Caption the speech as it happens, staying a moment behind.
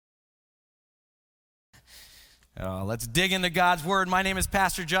Let's dig into God's Word. My name is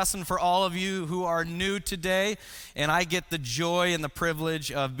Pastor Justin for all of you who are new today, and I get the joy and the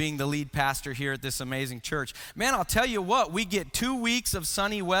privilege of being the lead pastor here at this amazing church. Man, I'll tell you what, we get 2 weeks of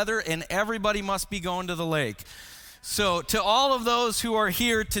sunny weather, and everybody must be going to the lake. So to all of those who are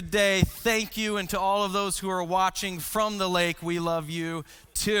here today, thank you, and to all of those who are watching from the lake, we love you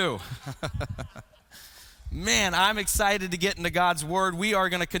too. Man, I'm excited to get into God's Word. We are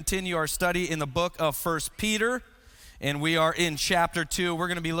going to continue our study in the book of 1 Peter, and we are in chapter 2. We're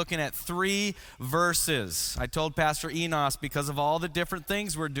going to be looking at 3 verses. I told Pastor Enos, because of all the different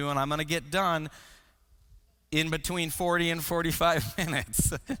things we're doing, I'm going to get done in between 40 and 45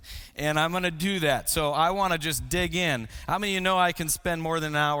 minutes, and I'm going to do that. So I want to just dig in. How many of you know I can spend more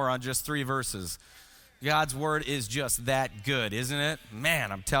than an hour on just 3 verses? God's Word is just that good, isn't it?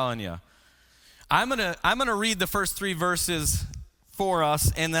 Man, I'm telling you. I'm gonna read the first 3 verses for us,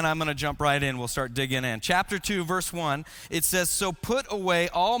 and then I'm gonna jump right in. We'll start digging in. Chapter 2, verse 1, it says, "So put away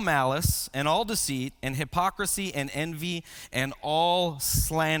all malice and all deceit and hypocrisy and envy and all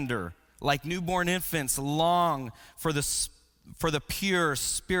slander. Like newborn infants, long for the pure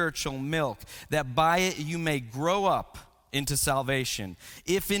spiritual milk, that by it you may grow up into salvation,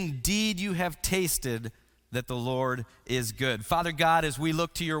 if indeed you have tasted that the Lord is good." Father God, as we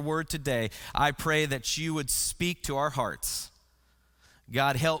look to your word today, I pray that you would speak to our hearts.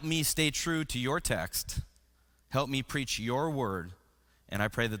 God, help me stay true to your text. Help me preach your word. And I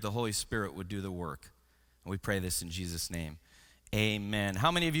pray that the Holy Spirit would do the work. And we pray this in Jesus' name. Amen.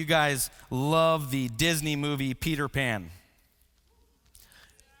 How many of you guys love the Disney movie Peter Pan?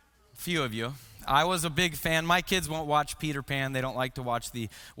 A few of you. I was a big fan. My kids won't watch Peter Pan. They don't like to watch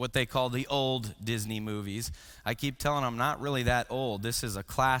what they call the old Disney movies. I keep telling them I'm not really that old. This is a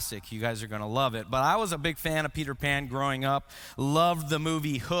classic. You guys are going to love it. But I was a big fan of Peter Pan growing up. Loved the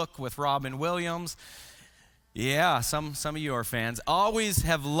movie Hook with Robin Williams. Yeah, some of you are fans. Always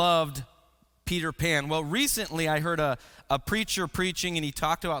have loved Peter Pan. Well, recently I heard a preacher preaching, and he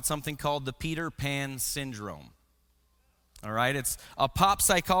talked about something called the Peter Pan syndrome. All right, it's a pop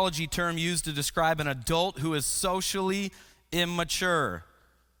psychology term used to describe an adult who is socially immature.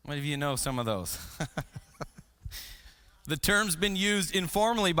 What of you know some of those? The term's been used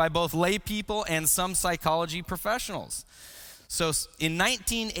informally by both lay people and some psychology professionals. So in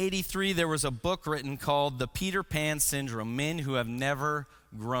 1983, there was a book written called The Peter Pan Syndrome, Men Who Have Never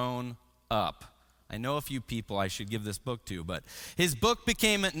Grown Up. I know a few people I should give this book to, but his book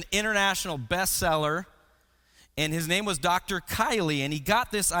became an international bestseller. And his name was Dr. Kiley, and he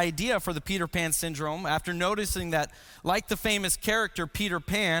got this idea for the Peter Pan syndrome after noticing that, like the famous character Peter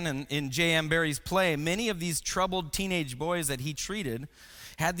Pan in J.M. Barrie's play, many of these troubled teenage boys that he treated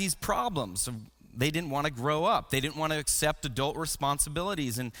had these problems. They didn't want to grow up. They didn't want to accept adult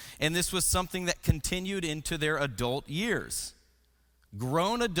responsibilities, and this was something that continued into their adult years.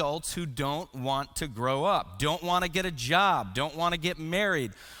 Grown adults who don't want to grow up, don't want to get a job, don't want to get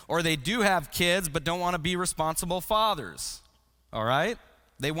married, or they do have kids but don't want to be responsible fathers, all right?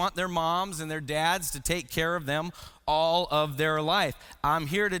 They want their moms and their dads to take care of them all of their life. I'm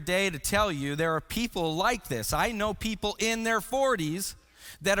here today to tell you there are people like this. I know people in their 40s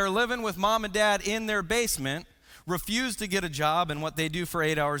that are living with mom and dad in their basement, refuse to get a job, and what they do for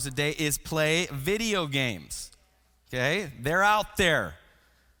 8 hours a day is play video games. Okay, they're out there.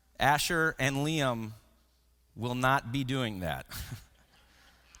 Asher and Liam will not be doing that.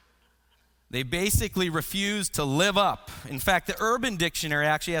 They basically refuse to live up. In fact, the Urban Dictionary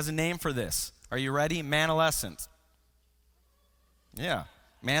actually has a name for this. Are you ready? Manalescent. Yeah,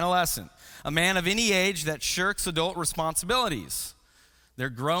 manalescent. A man of any age that shirks adult responsibilities. They're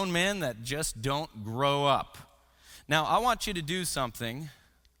grown men that just don't grow up. Now, I want you to do something.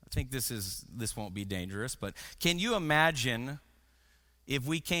 I think this won't be dangerous, but can you imagine if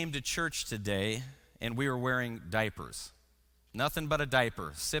we came to church today and we were wearing diapers? Nothing but a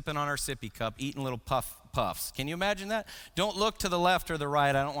diaper, sipping on our sippy cup, eating little puffs. Can you imagine that? Don't look to the left or the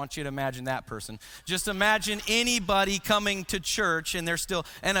right. I don't want you to imagine that person. Just imagine anybody coming to church and they're still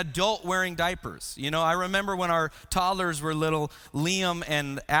an adult wearing diapers. You know, I remember when our toddlers were little, Liam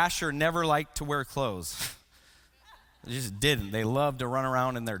and Asher never liked to wear clothes. They just didn't. They loved to run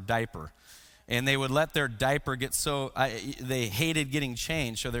around in their diaper. And they would let their diaper get they hated getting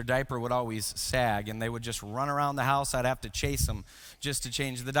changed, so their diaper would always sag, and they would just run around the house. I'd have to chase them just to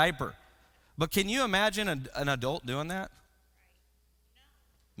change the diaper. But can you imagine an adult doing that?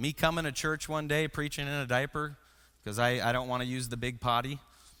 Me coming to church one day preaching in a diaper because I don't want to use the big potty.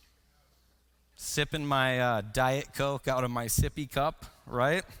 Sipping my Diet Coke out of my sippy cup,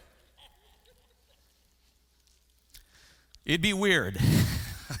 right? It'd be weird.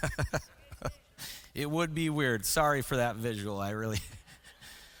 It would be weird. Sorry for that visual.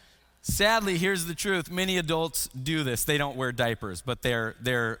 Sadly, here's the truth. Many adults do this. They don't wear diapers, but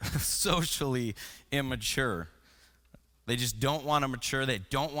they're socially immature. They just don't want to mature. They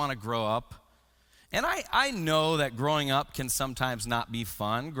don't want to grow up. And I know that growing up can sometimes not be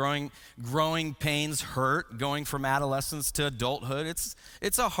fun. Growing pains hurt. Going from adolescence to adulthood,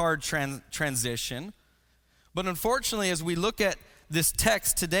 it's a hard transition. But unfortunately, as we look at this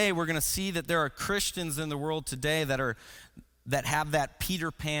text today, we're going to see that there are Christians in the world today that have that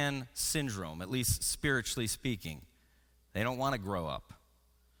Peter Pan syndrome, at least spiritually speaking. They don't want to grow up.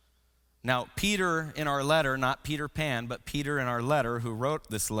 Now, Peter in our letter, not Peter Pan, but Peter in our letter, who wrote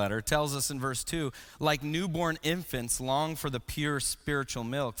this letter, tells us in verse 2, like newborn infants long for the pure spiritual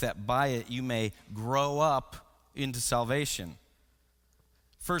milk, that by it you may grow up into salvation.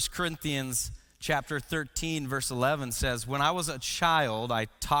 1 Corinthians chapter 13, verse 11 says, when I was a child, I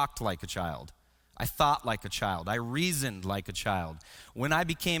talked like a child. I thought like a child. I reasoned like a child. When I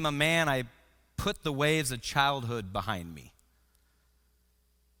became a man, I put the ways of childhood behind me.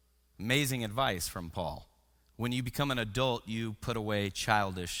 Amazing advice from Paul. When you become an adult, you put away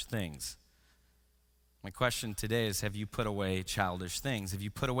childish things. My question today is, have you put away childish things? Have you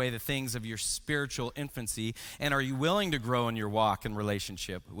put away the things of your spiritual infancy? And are you willing to grow in your walk and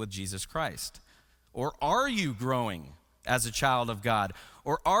relationship with Jesus Christ? Or are you growing as a child of God?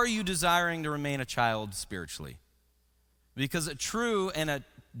 Or are you desiring to remain a child spiritually? Because a true and a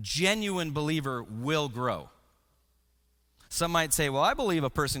genuine believer will grow. Some might say, well, I believe a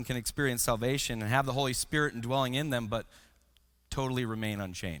person can experience salvation and have the Holy Spirit indwelling in them, but totally remain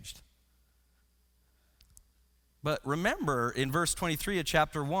unchanged. But remember, in verse 23 of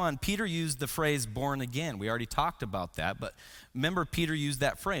chapter 1, Peter used the phrase born again. We already talked about that, but remember Peter used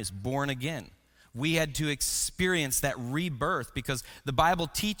that phrase, born again. We had to experience that rebirth because the Bible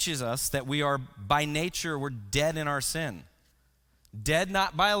teaches us that we are, by nature, we're dead in our sin. Dead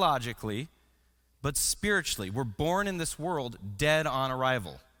not biologically, but spiritually. We're born in this world dead on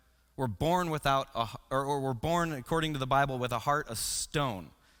arrival. We're born we're born, according to the Bible, with a heart of stone.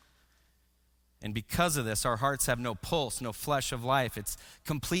 And because of this, our hearts have no pulse, no flesh of life. It's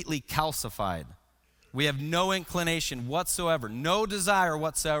completely calcified. We have no inclination whatsoever, no desire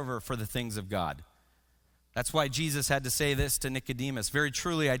whatsoever for the things of God. That's why Jesus had to say this to Nicodemus. Very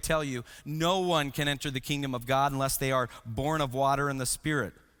truly, I tell you, no one can enter the kingdom of God unless they are born of water and the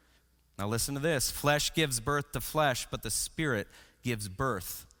Spirit. Now listen to this. Flesh gives birth to flesh, but the Spirit gives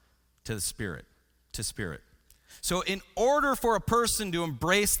birth to the Spirit, to spirit. So in order for a person to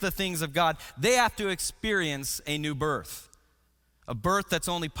embrace the things of God, they have to experience a new birth. A birth that's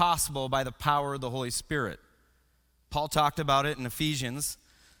only possible by the power of the Holy Spirit. Paul talked about it in Ephesians.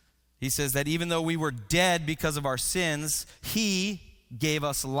 He says that even though we were dead because of our sins, he gave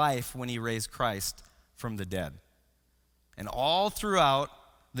us life when he raised Christ from the dead. And all throughout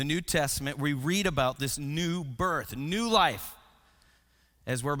the New Testament, we read about this new birth, new life.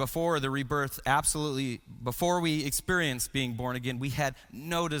 As where before the rebirth, absolutely, before we experienced being born again, we had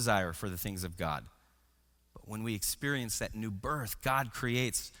no desire for the things of God. But when we experience that new birth, God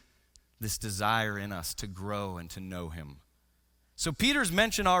creates this desire in us to grow and to know him. So Peter's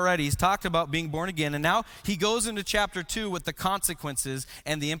mentioned already, he's talked about being born again, and now he goes into chapter 2 with the consequences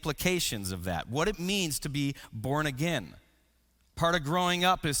and the implications of that, what it means to be born again. Part of growing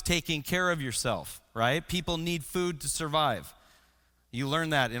up is taking care of yourself, right? People need food to survive. You learn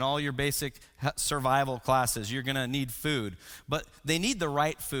that in all your basic survival classes. You're going to need food, but they need the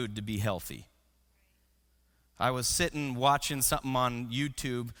right food to be healthy. I was sitting watching something on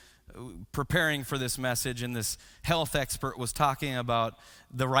YouTube preparing for this message, and this health expert was talking about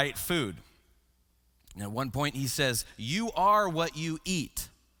the right food. And at one point he says, you are what you eat.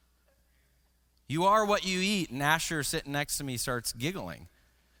 You are what you eat. And Asher, sitting next to me, starts giggling.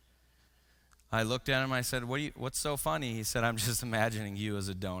 I looked at him, I said, what's so funny? He said, I'm just imagining you as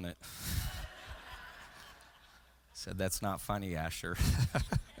a donut. I said, that's not funny, Asher.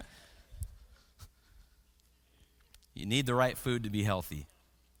 You need the right food to be healthy.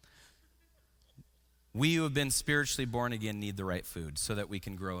 We who have been spiritually born again need the right food so that we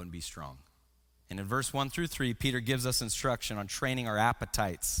can grow and be strong. And in verse 1 through 3, Peter gives us instruction on training our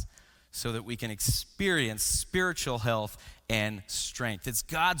appetites so that we can experience spiritual health and strength. It's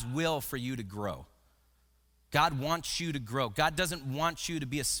God's will for you to grow. God wants you to grow. God doesn't want you to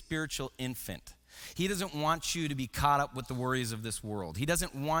be a spiritual infant. He doesn't want you to be caught up with the worries of this world. He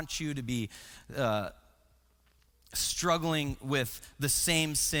doesn't want you to be struggling with the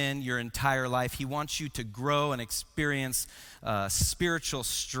same sin your entire life. He wants you to grow and experience spiritual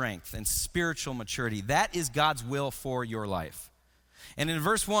strength and spiritual maturity. That is God's will for your life. And in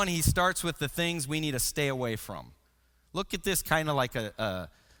verse 1, he starts with the things we need to stay away from. Look at this kind of like a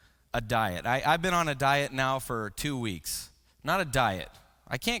diet. I've been on a diet now for 2 weeks. Not a diet.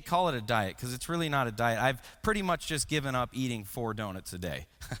 I can't call it a diet because it's really not a diet. I've pretty much just given up eating 4 donuts a day.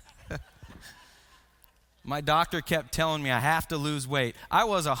 My doctor kept telling me I have to lose weight. I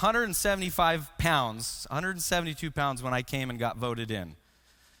was 175 pounds, 172 pounds when I came and got voted in.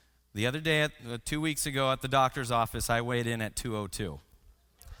 The other day, 2 weeks ago at the doctor's office, I weighed in at 202.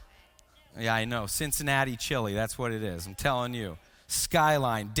 Yeah, I know. Cincinnati chili, that's what it is. I'm telling you.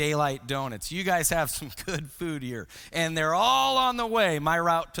 Skyline, Daylight Donuts. You guys have some good food here. And they're all on the way, my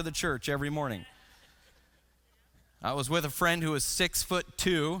route to the church every morning. I was with a friend who was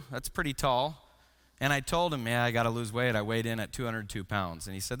 6'2". That's pretty tall. And I told him, I got to lose weight. I weighed in at 202 pounds.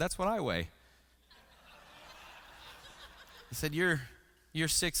 And he said, that's what I weigh. He said, you're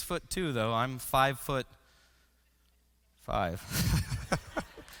 6'2", though. I'm 5'5".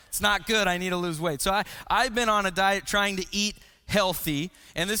 It's not good. I need to lose weight. So I've been on a diet trying to eat healthy,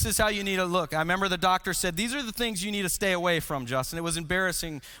 and this is how you need to look. I remember the doctor said, these are the things you need to stay away from, Justin. It was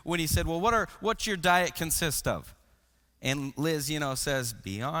embarrassing when he said, well, what's your diet consist of? And Liz, says,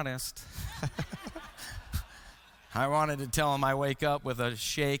 be honest. I wanted to tell him I wake up with a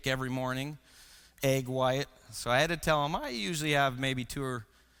shake every morning, egg white. So I had to tell him I usually have maybe 2 or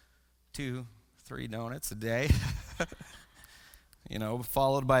 3 donuts a day.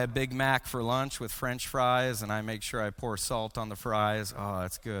 Followed by a Big Mac for lunch with French fries, and I make sure I pour salt on the fries. Oh,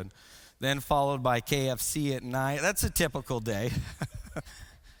 that's good. Then followed by KFC at night. That's a typical day.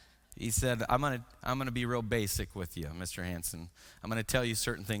 He said, I'm gonna be real basic with you, Mr. Hansen. I'm gonna tell you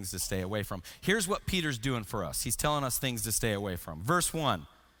certain things to stay away from. Here's what Peter's doing for us. He's telling us things to stay away from. Verse 1,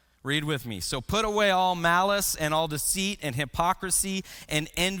 read with me. So put away all malice and all deceit and hypocrisy and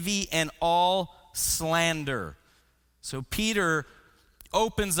envy and all slander. So Peter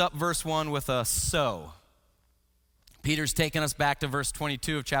opens up verse 1 with a so. Peter's taken us back to verse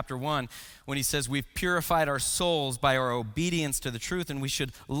 22 of chapter 1 when he says we've purified our souls by our obedience to the truth and we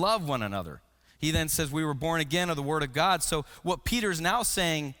should love one another. He then says we were born again of the word of God. So what Peter's now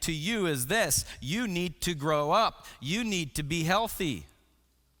saying to you is this: you need to grow up. You need to be healthy.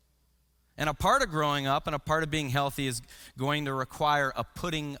 And a part of growing up and a part of being healthy is going to require a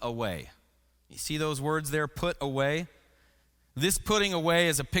putting away. You see those words there, put away? This putting away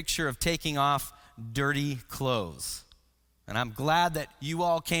is a picture of taking off dirty clothes. And I'm glad that you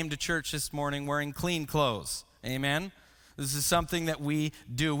all came to church this morning wearing clean clothes. Amen? This is something that we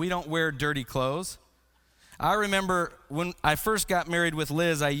do. We don't wear dirty clothes. I remember when I first got married with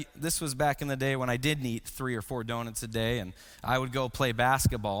Liz, this was back in the day when I didn't eat 3 or 4 donuts a day, and I would go play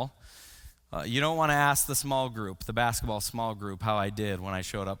basketball. You don't want to ask the basketball small group, how I did when I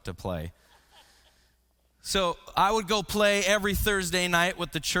showed up to play. So I would go play every Thursday night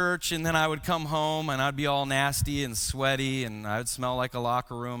with the church, and then I would come home, and I'd be all nasty and sweaty, and I would smell like a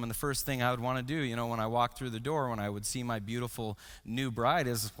locker room. And the first thing I would want to do, when I walked through the door, when I would see my beautiful new bride,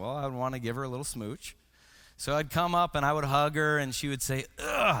 is, I would want to give her a little smooch. So I'd come up, and I would hug her, and she would say,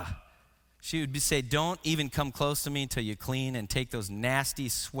 ugh. She would say, don't even come close to me until you clean and take those nasty,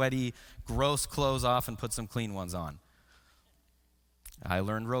 sweaty, gross clothes off and put some clean ones on. I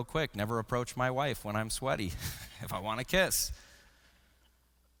learned real quick, never approach my wife when I'm sweaty if I want to kiss.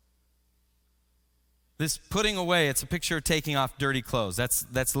 This putting away, it's a picture of taking off dirty clothes.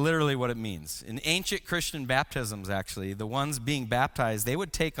 That's literally what it means. In ancient Christian baptisms, actually, the ones being baptized, they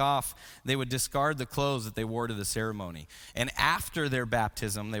would discard the clothes that they wore to the ceremony. And after their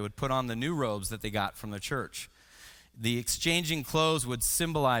baptism, they would put on the new robes that they got from the church. The exchanging clothes would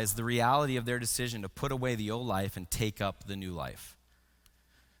symbolize the reality of their decision to put away the old life and take up the new life.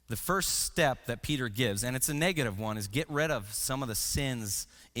 The first step that Peter gives, and it's a negative one, is get rid of some of the sins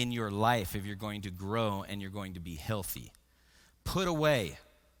in your life if you're going to grow and you're going to be healthy. Put away,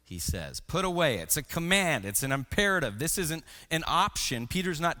 he says. Put away. It's a command. It's an imperative. This isn't an option.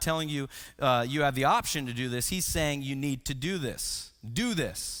 Peter's not telling you you have the option to do this. He's saying you need to do this. Do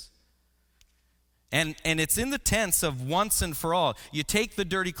this. And it's in the tense of once and for all. You take the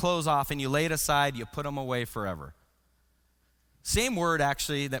dirty clothes off and you lay it aside. You put them away forever. Same word,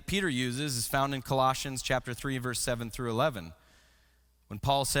 actually, that Peter uses is found in Colossians chapter 3, verse 7 through 11. When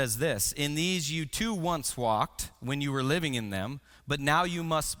Paul says this, in these you too once walked when you were living in them, but now you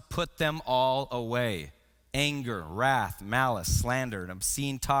must put them all away. Anger, wrath, malice, slander, and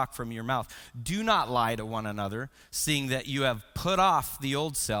obscene talk from your mouth. Do not lie to one another, seeing that you have put off the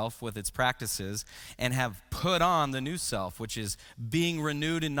old self with its practices and have put on the new self, which is being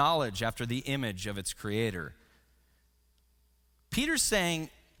renewed in knowledge after the image of its creator. Peter's saying,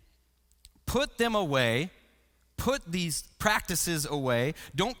 put them away, put these practices away.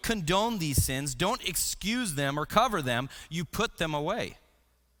 Don't condone these sins. Don't excuse them or cover them. You put them away.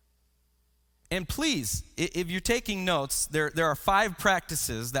 And please, if you're taking notes, there are 5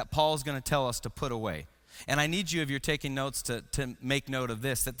 practices that Paul's going to tell us to put away. And I need you, if you're taking notes, to make note of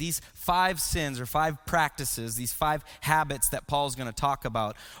this, that these 5 sins or 5 practices, these 5 habits that Paul's going to talk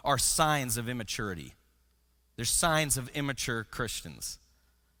about are signs of immaturity. They're signs of immature Christians.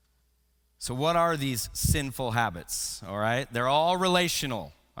 So what are these sinful habits, all right? They're all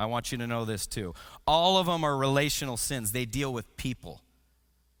relational. I want you to know this too. All of them are relational sins. They deal with people.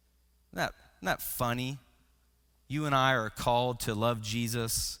 Isn't that funny? You and I are called to love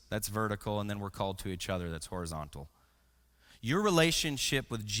Jesus, that's vertical, and then we're called to each other, that's horizontal. Your relationship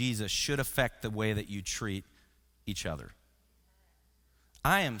with Jesus should affect the way that you treat each other.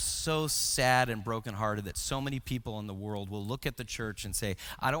 I am so sad and brokenhearted that so many people in the world will look at the church and say,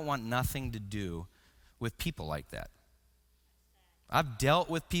 I don't want nothing to do with people like that. I've dealt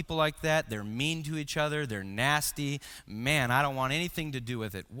with people like that. They're mean to each other. They're nasty. Man, I don't want anything to do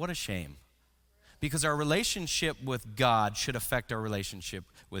with it. What a shame. Because our relationship with God should affect our relationship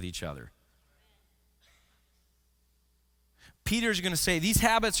with each other. Peter's going to say these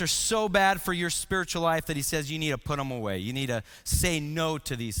habits are so bad for your spiritual life that he says you need to put them away. You need to say no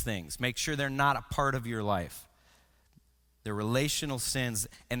to these things. Make sure they're not a part of your life. They're relational sins,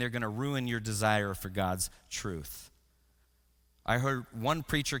 and they're going to ruin your desire for God's truth. I heard one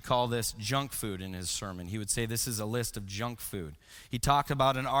preacher call this junk food in his sermon. He would say this is a list of junk food. He talked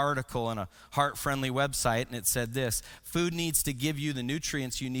about an article on a heart-friendly website, and it said this: food needs to give you the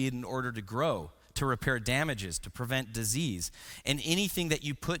nutrients you need in order to grow, to repair damages, to prevent disease. And anything that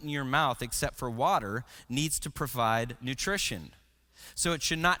you put in your mouth except for water needs to provide nutrition. So it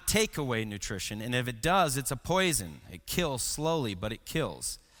should not take away nutrition, and if it does, it's a poison. It kills slowly, but it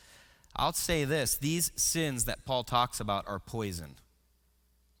kills. I'll say this, these sins that Paul talks about are poison.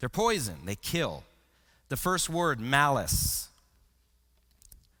 They're poison, they kill. The first word, malice.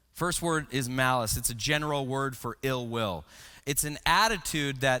 First word is malice. It's a general word for ill will. It's an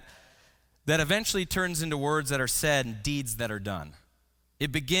attitude that eventually turns into words that are said and deeds that are done.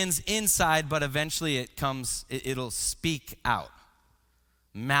 It begins inside, but eventually it'll speak out.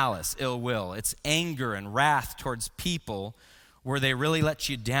 Malice, ill will. It's anger and wrath towards people where they really let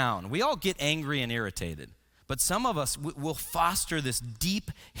you down. We all get angry and irritated, but some of us will foster this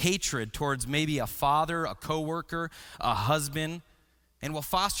deep hatred towards maybe a father, a coworker, a husband, and we'll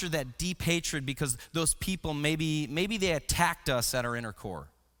foster that deep hatred because those people maybe they attacked us at our inner core.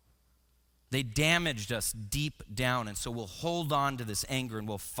 They damaged us deep down, and so we'll hold on to this anger and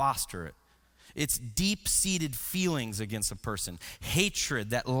we'll foster it. It's deep-seated feelings against a person, hatred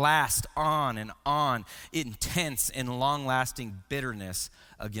that lasts on and on, intense and long-lasting bitterness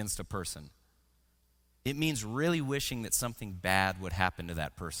against a person. It means really wishing that something bad would happen to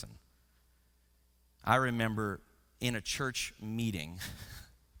that person. I remember in a church meeting,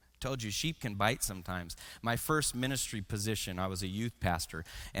 told you sheep can bite sometimes. My first ministry position, I was a youth pastor,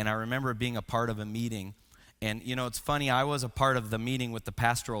 and I remember being a part of a meeting. And, you know, it's funny, I was a part of the meeting with the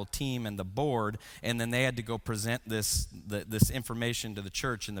pastoral team and the board, and then they had to go present this information to the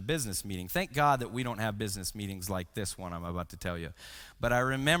church in the business meeting. Thank God that we don't have business meetings like this one I'm about to tell you. But I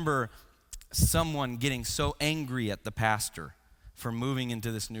remember someone getting so angry at the pastor for moving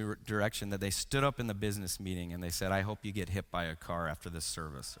into this new direction that they stood up in the business meeting and they said, I hope you get hit by a car after this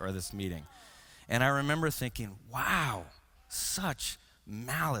service or this meeting. And I remember thinking, wow, such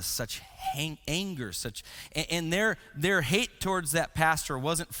malice, such anger, and their hate towards that pastor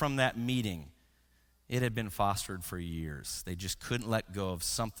wasn't from that meeting. It had been fostered for years. They just couldn't let go of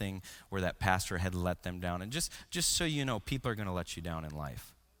something where that pastor had let them down. And just so you know, people are going to let you down in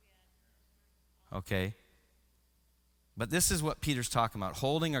life. Okay? But this is what Peter's talking about,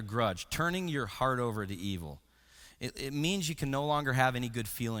 holding a grudge, turning your heart over to evil. It means you can no longer have any good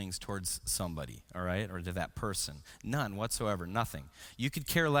feelings towards somebody, all right, or to that person. None whatsoever, nothing. You could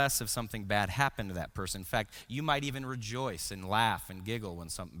care less if something bad happened to that person. In fact, you might even rejoice and laugh and giggle when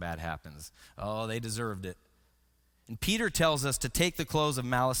something bad happens. Oh, they deserved it. And Peter tells us to take the clothes of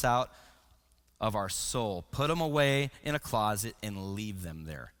malice out of our soul, put them away in a closet, and leave them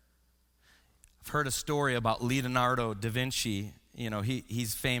there. I've heard a story about Leonardo da Vinci. You know,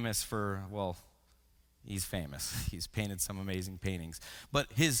 he's famous for, well, he's famous. He's painted some amazing paintings. But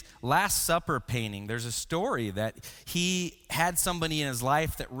his Last Supper painting, there's a story that he had somebody in his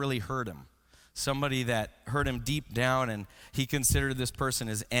life that really hurt him. Somebody that hurt him deep down, and he considered this person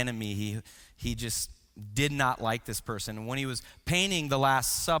his enemy. He just did not like this person. And when he was painting the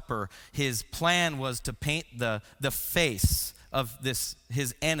Last Supper, his plan was to paint the face of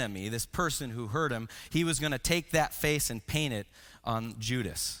his enemy, this person who hurt him, he was going to take that face and paint it on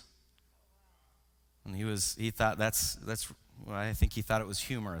Judas. And he thought well, I think he thought it was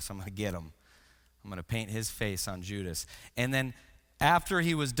humorous. I'm going to get him. I'm going to paint his face on Judas. And then after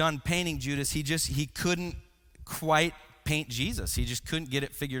he was done painting Judas, he couldn't quite paint Jesus. He just couldn't get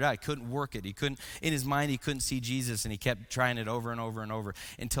it figured out. He couldn't work it. In his mind, he couldn't see Jesus, and he kept trying it over and over and over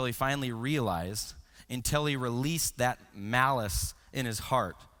until he finally realized, until he released that malice in his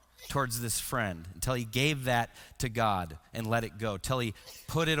heart towards this friend, until he gave that to God and let it go, till he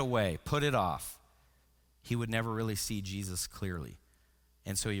put it away, put it off, he would never really see Jesus clearly.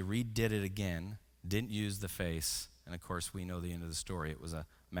 And so he redid it again, didn't use the face, and of course we know the end of the story. It was a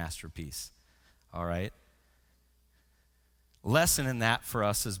masterpiece. All right? Lesson in that for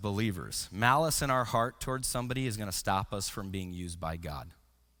us as believers. Malice in our heart towards somebody is going to stop us from being used by God.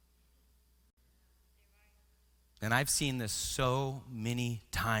 And I've seen this so many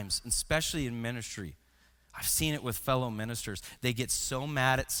times, especially in ministry. I've seen it with fellow ministers. They get so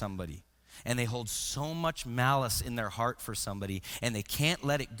mad at somebody, and they hold so much malice in their heart for somebody, and they can't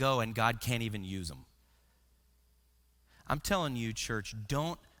let it go, and God can't even use them. I'm telling you, church,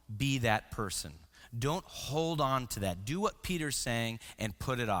 don't be that person. Don't hold on to that. Do what Peter's saying and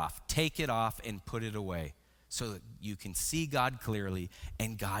put it off. Take it off and put it away so that you can see God clearly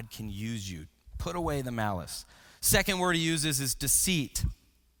and God can use you. Put away the malice. Second word he uses is deceit.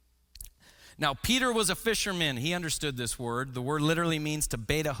 Now, Peter was a fisherman. He understood this word. The word literally means to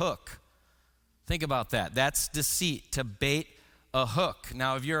bait a hook. Think about that. That's deceit, to bait a hook.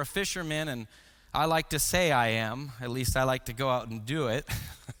 Now, if you're a fisherman, and I like to say I am, at least I like to go out and do it,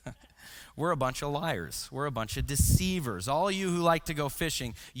 we're a bunch of liars. We're a bunch of deceivers. All you who like to go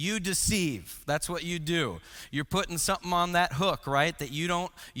fishing, you deceive. That's what you do. You're putting something on that hook, right? That you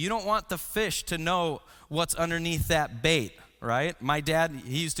don't want the fish to know what's underneath that bait, right? My dad,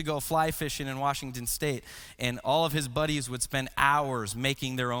 he used to go fly fishing in Washington State, and all of his buddies would spend hours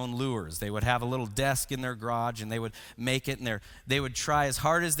making their own lures. They would have a little desk in their garage, and they would make it, and they would try as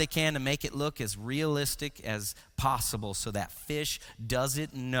hard as they can to make it look as realistic as possible so that fish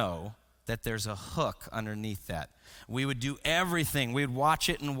doesn't know that there's a hook underneath that. We would do everything. We'd watch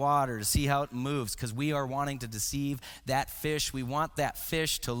it in water to see how it moves because we are wanting to deceive that fish. We want that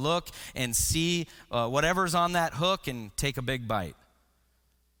fish to look and see whatever's on that hook and take a big bite.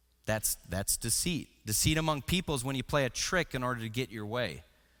 That's deceit. Deceit among people is when you play a trick in order to get your way.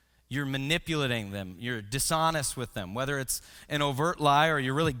 You're manipulating them. You're dishonest with them, whether it's an overt lie or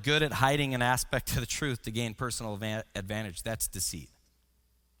you're really good at hiding an aspect of the truth to gain personal advantage. That's deceit.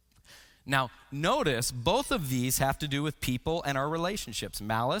 Now, notice both of these have to do with people and our relationships,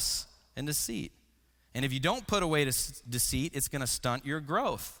 malice and deceit. And if you don't put away deceit, it's going to stunt your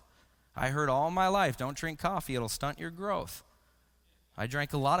growth. I heard all my life, don't drink coffee, it'll stunt your growth. I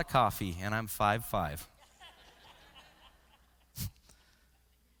drank a lot of coffee, and I'm 5'5".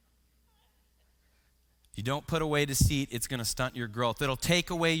 You don't put away deceit, it's going to stunt your growth. It'll take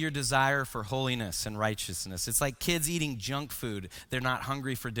away your desire for holiness and righteousness. It's like kids eating junk food. They're not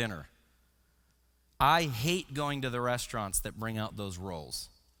hungry for dinner. I hate going to the restaurants that bring out those rolls.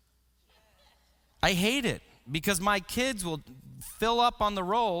 I hate it because my kids will fill up on the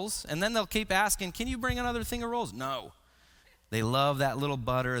rolls and then they'll keep asking, can you bring another thing of rolls? No. They love that little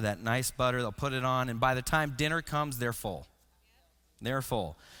butter, that nice butter. They'll put it on, and by the time dinner comes, they're full. They're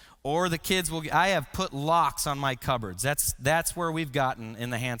full. Or the kids will, I have put locks on my cupboards. That's where we've gotten in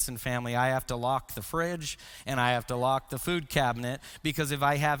the Hanson family. I have to lock the fridge and I have to lock the food cabinet because if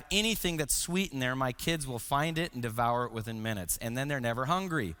I have anything that's sweet in there, my kids will find it and devour it within minutes. And then they're never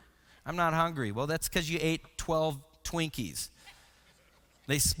hungry. I'm not hungry. Well, that's because you ate 12 Twinkies.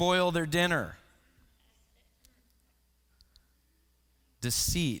 They spoil their dinner.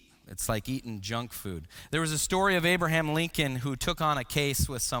 Deceit. It's like eating junk food. There was a story of Abraham Lincoln who took on a case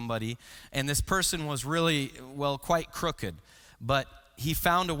with somebody, and this person was really, quite crooked. But he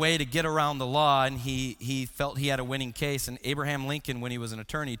found a way to get around the law, and he felt he had a winning case. And Abraham Lincoln, when he was an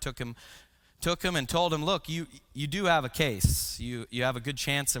attorney, took him and told him, look, you do have a case. You have a good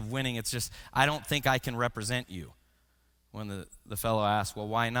chance of winning. It's just, I don't think I can represent you. When the fellow asked, well,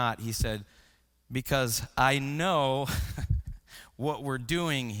 why not? He said, because I know what we're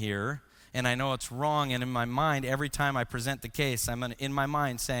doing here, and I know it's wrong, and in my mind, every time I present the case, I'm in my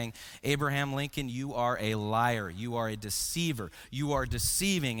mind saying, Abraham Lincoln, you are a liar, you are a deceiver, you are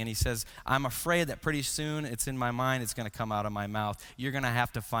deceiving. And he says, I'm afraid that pretty soon, it's in my mind, it's going to come out of my mouth. You're going to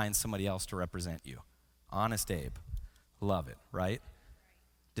have to find somebody else to represent you. Honest Abe. Love it, right?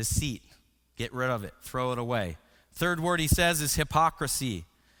 Deceit. Get rid of it. Throw it away. Third word he says is hypocrisy.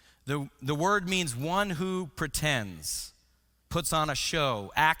 The word means one who pretends. puts on a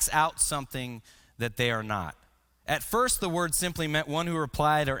show, acts out something that they are not. At first, the word simply meant one who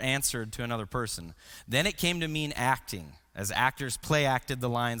replied or answered to another person. Then it came to mean acting, as actors play-acted the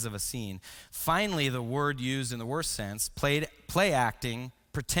lines of a scene. Finally, the word used in the worst sense, play-acting,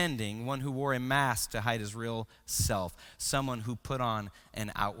 pretending, one who wore a mask to hide his real self, someone who put on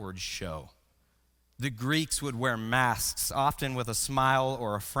an outward show. The Greeks would wear masks, often with a smile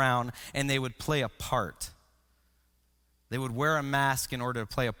or a frown, and they would play a part. They would wear a mask in order to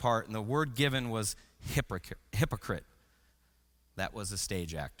play a part, and the word given was hypocrite. That was a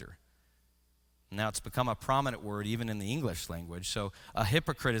stage actor. Now it's become a prominent word even in the English language. So a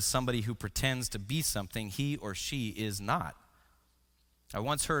hypocrite is somebody who pretends to be something he or she is not. I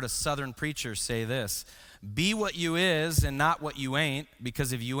once heard a Southern preacher say this: be what you is and not what you ain't,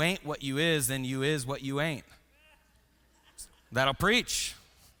 because if you ain't what you is, then you is what you ain't. That'll preach.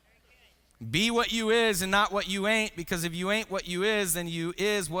 Be what you is and not what you ain't, because if you ain't what you is, then you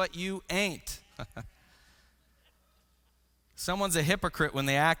is what you ain't. Someone's a hypocrite when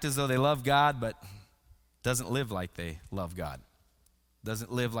they act as though they love God, but doesn't live like they love God.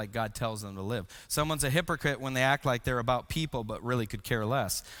 Doesn't live like God tells them to live. Someone's a hypocrite when they act like they're about people, but really could care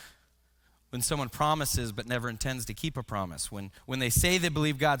less. When someone promises but never intends to keep a promise. When they say they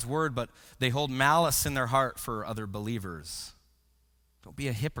believe God's word, but they hold malice in their heart for other believers. Don't be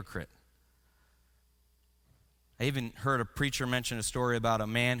a hypocrite. I even heard a preacher mention a story about a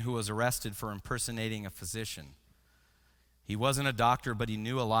man who was arrested for impersonating a physician. He wasn't a doctor, but he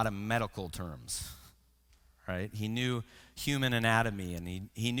knew a lot of medical terms, right? He knew human anatomy, and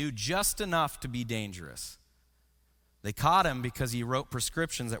he knew just enough to be dangerous. They caught him because he wrote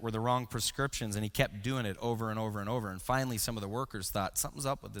prescriptions that were the wrong prescriptions, and he kept doing it over and over and over. And finally, some of the workers thought, something's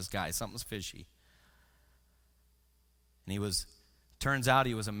up with this guy, something's fishy. And turns out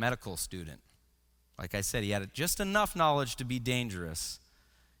he was a medical student. Like I said, he had just enough knowledge to be dangerous.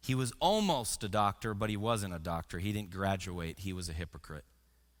 He was almost a doctor, but he wasn't a doctor. He didn't graduate. He was a hypocrite.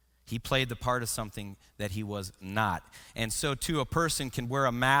 He played the part of something that he was not. And so too, a person can wear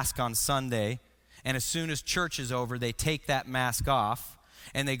a mask on Sunday, and as soon as church is over, they take that mask off,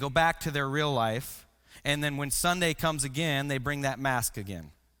 and they go back to their real life, and then when Sunday comes again, they bring that mask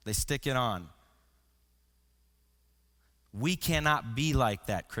again. They stick it on. We cannot be like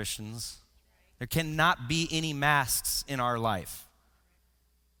that, Christians. There cannot be any masks in our life.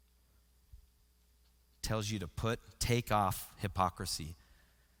 It tells you to take off hypocrisy.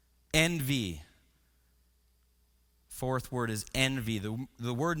 Envy. Fourth word is envy.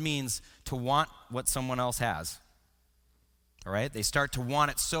 The word means to want what someone else has. All right? They start to want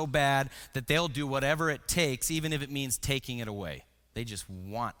it so bad that they'll do whatever it takes, even if it means taking it away. They just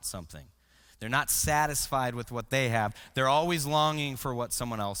want something. They're not satisfied with what they have. They're always longing for what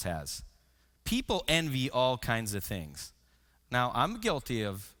someone else has. People envy all kinds of things. Now, I'm guilty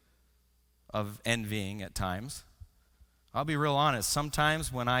of envying at times. I'll be real honest.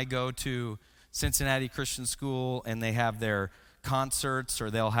 Sometimes when I go to Cincinnati Christian School and they have their concerts or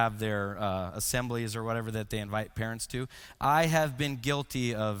they'll have their assemblies or whatever that they invite parents to, I have been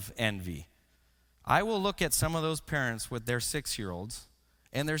guilty of envy. I will look at some of those parents with their 6-year-olds,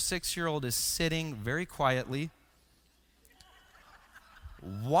 and their 6-year-old is sitting very quietly,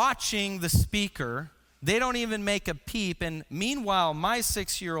 watching the speaker. They don't even make a peep. And meanwhile, my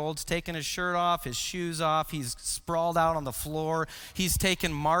 6-year-old's taken his shirt off, his shoes off. He's sprawled out on the floor. He's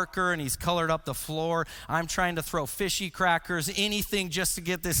taken marker and he's colored up the floor. I'm trying to throw fishy crackers, anything just to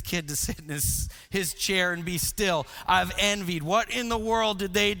get this kid to sit in his chair and be still. I've envied. What in the world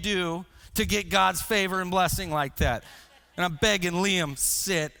did they do to get God's favor and blessing like that? And I'm begging Liam,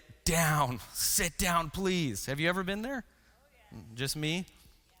 sit down, please. Have you ever been there? Just me?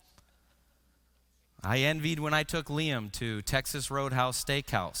 I envied when I took Liam to Texas Roadhouse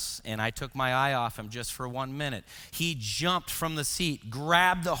Steakhouse, and I took my eye off him just for 1 minute. He jumped from the seat,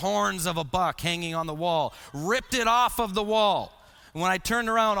 grabbed the horns of a buck hanging on the wall, ripped it off of the wall. And when I turned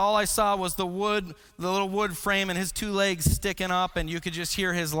around, all I saw was the little wood frame and his 2 legs sticking up, and you could just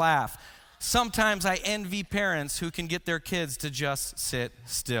hear his laugh. Sometimes I envy parents who can get their kids to just sit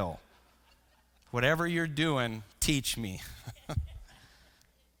still. Whatever you're doing, teach me.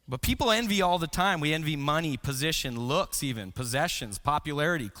 But people envy all the time. We envy money, position, looks even, possessions,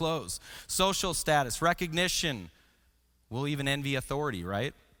 popularity, clothes, social status, recognition. We'll even envy authority,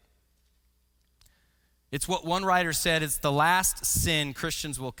 right? It's what one writer said, it's the last sin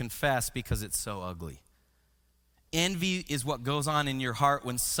Christians will confess because it's so ugly. Envy is what goes on in your heart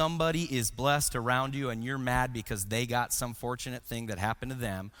when somebody is blessed around you and you're mad because they got some fortunate thing that happened to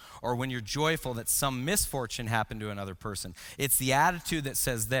them, or when you're joyful that some misfortune happened to another person. It's the attitude that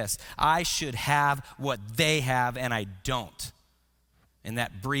says this: I should have what they have and I don't. And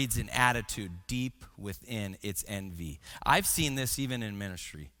that breeds an attitude deep within, it's envy. I've seen this even in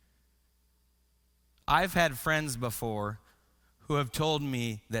ministry. I've had friends before who have told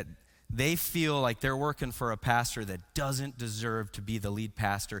me that they feel like they're working for a pastor that doesn't deserve to be the lead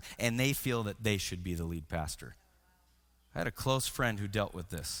pastor, and they feel that they should be the lead pastor. I had a close friend who dealt with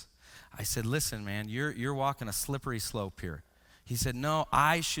this. I said, listen, man, you're walking a slippery slope here. He said, no,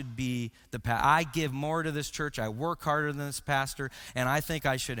 I should be the pastor. I give more to this church. I work harder than this pastor, and I think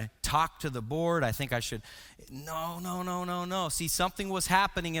I should talk to the board. I think I should. No. See, something was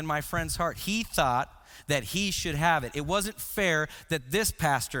happening in my friend's heart. He thought that he should have it. It wasn't fair that this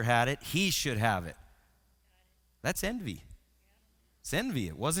pastor had it. He should have it. That's envy. It's envy.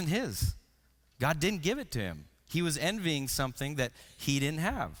 It wasn't his. God didn't give it to him. He was envying something that he didn't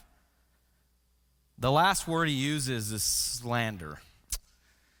have. The last word he uses is slander.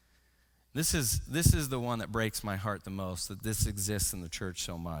 This is the one that breaks my heart the most, that this exists in the church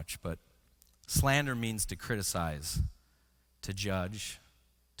so much. But slander means to criticize, to judge,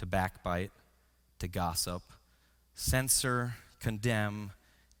 to backbite, to gossip, censor, condemn,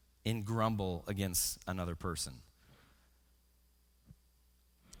 and grumble against another person.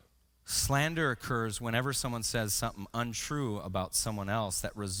 Slander occurs whenever someone says something untrue about someone else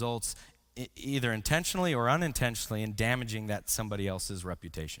that results either intentionally or unintentionally in damaging that somebody else's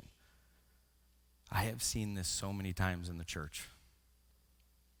reputation. I have seen this so many times in the church.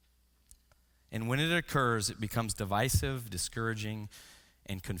 And when it occurs, it becomes divisive, discouraging,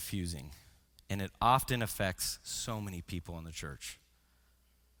 and confusing. And it often affects so many people in the church.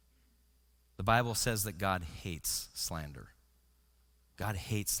 The Bible says that God hates slander. God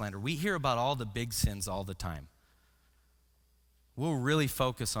hates slander. We hear about all the big sins all the time. We'll really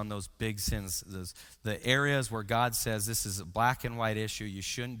focus on those big sins, the areas where God says this is a black and white issue, you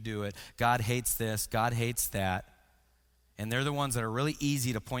shouldn't do it. God hates this, God hates that. And they're the ones that are really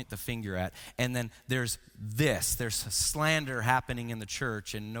easy to point the finger at. And then there's slander happening in the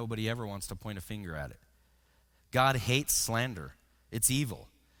church, and nobody ever wants to point a finger at it. God hates slander. It's evil.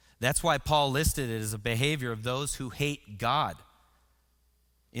 That's why Paul listed it as a behavior of those who hate God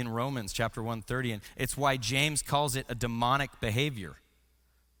in Romans chapter 1:30, and it's why James calls it a demonic behavior.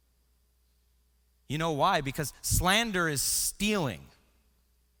 You know why? Because slander is stealing.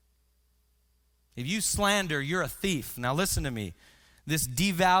 If you slander, you're a thief. Now listen to me. This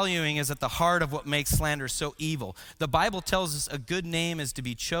devaluing is at the heart of what makes slander so evil. The Bible tells us a good name is to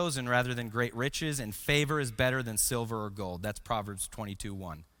be chosen rather than great riches, and favor is better than silver or gold. That's Proverbs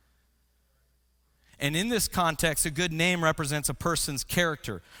 22:1. And in this context, a good name represents a person's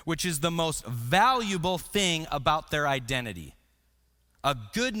character, which is the most valuable thing about their identity. A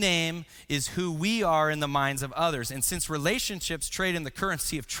good name is who we are in the minds of others. And since relationships trade in the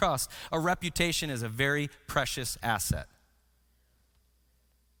currency of trust, a reputation is a very precious asset.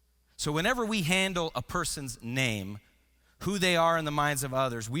 So whenever we handle a person's name, who they are in the minds of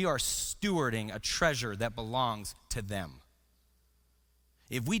others, we are stewarding a treasure that belongs to them.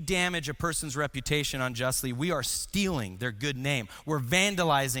 If we damage a person's reputation unjustly, we are stealing their good name. We're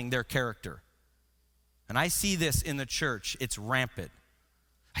vandalizing their character. And I see this in the church. It's rampant.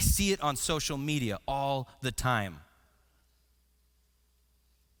 I see it on social media all the time.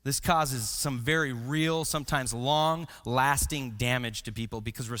 This causes some very real, sometimes long-lasting damage to people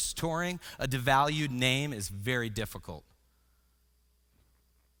because restoring a devalued name is very difficult.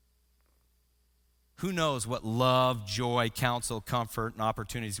 Who knows what love, joy, counsel, comfort, and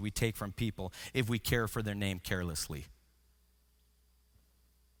opportunities we take from people if we care for their name carelessly.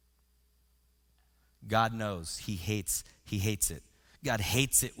 God knows. He hates it. God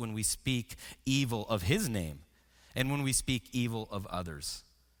hates it when we speak evil of his name and when we speak evil of others.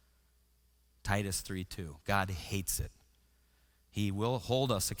 Titus 3:2. God hates it. He will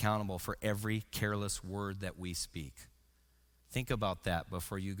hold us accountable for every careless word that we speak. Think about that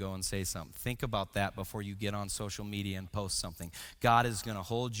before you go and say something. Think about that before you get on social media and post something. God is going to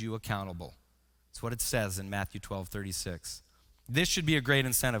hold you accountable. That's what it says in Matthew 12:36. This should be a great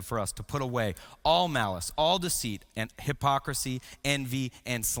incentive for us to put away all malice, all deceit, and hypocrisy, envy,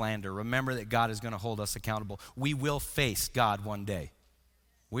 and slander. Remember that God is going to hold us accountable. We will face God one day.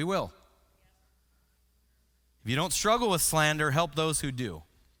 We will. If you don't struggle with slander, help those who do.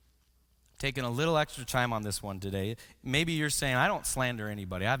 Taking a little extra time on this one today. Maybe you're saying, I don't slander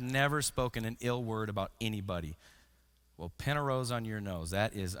anybody. I've never spoken an ill word about anybody. Well, pin a rose on your nose.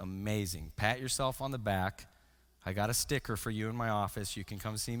 That is amazing. Pat yourself on the back. I got a sticker for you in my office. You can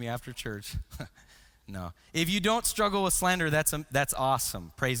come see me after church. No. If you don't struggle with slander, that's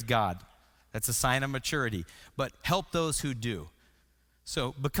awesome. Praise God. That's a sign of maturity. But help those who do.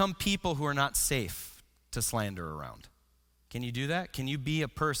 So become people who are not safe to slander around. Can you do that? Can you be a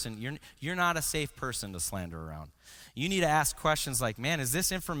person? You're not a safe person to slander around. You need to ask questions like, man, is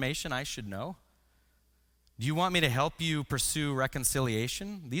this information I should know? Do you want me to help you pursue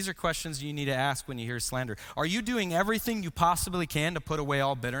reconciliation? These are questions you need to ask when you hear slander. Are you doing everything you possibly can to put away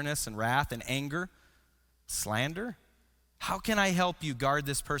all bitterness and wrath and anger? Slander? How can I help you guard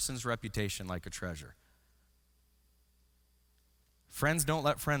this person's reputation like a treasure? Friends don't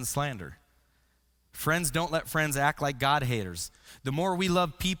let friends slander. Friends don't let friends act like God haters. The more we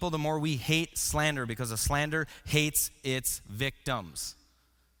love people, the more we hate slander, because a slander hates its victims.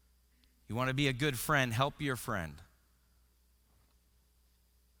 You want to be a good friend, help your friend.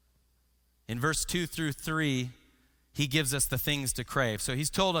 In verse 2 through 3, he gives us the things to crave. So he's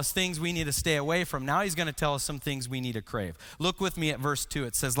told us things we need to stay away from. Now he's going to tell us some things we need to crave. Look with me at verse 2.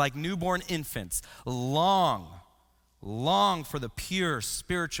 It says, like newborn infants, long for the pure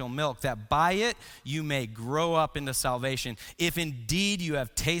spiritual milk, that by it you may grow up into salvation, if indeed you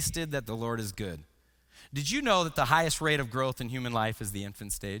have tasted that the Lord is good. Did you know that the highest rate of growth in human life is the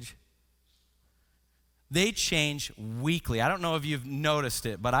infant stage? They change weekly. I don't know if you've noticed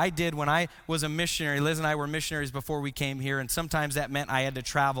it, but I did when I was a missionary. Liz and I were missionaries before we came here, and sometimes that meant I had to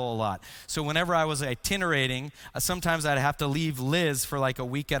travel a lot. So whenever I was itinerating, sometimes I'd have to leave Liz for like a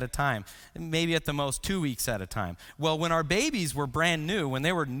week at a time, maybe at the most 2 weeks at a time. Well, when our babies were brand new, when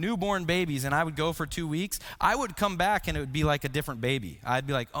they were newborn babies and I would go for 2 weeks, I would come back and it would be like a different baby. I'd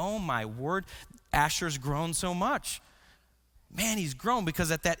be like, oh my word, Asher's grown so much. Man, he's grown, because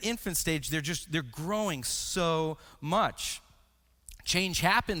at that infant stage, they're growing so much. Change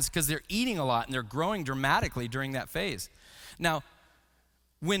happens because they're eating a lot and they're growing dramatically during that phase. Now,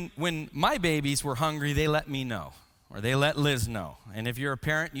 when my babies were hungry, they let me know, or they let Liz know. And if you're a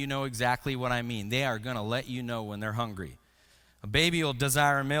parent, you know exactly what I mean. They are going to let you know when they're hungry. A baby will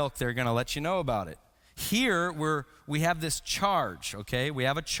desire milk, they're going to let you know about it. Here, we have this charge, okay? We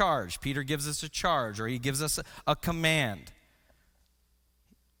have a charge. Peter gives us a charge, or he gives us a command.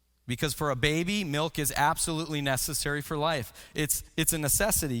 Because for a baby, milk is absolutely necessary for life. It's a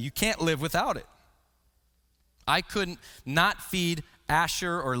necessity. You can't live without it. I couldn't not feed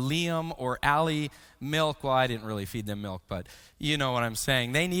Asher or Liam or Allie milk. Well, I didn't really feed them milk, but you know what I'm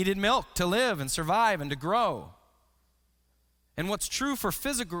saying. They needed milk to live and survive and to grow. And what's true for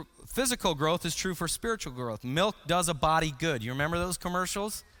physical growth is true for spiritual growth. Milk does a body good. You remember those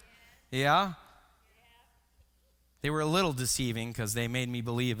commercials? Yeah? They were a little deceiving because they made me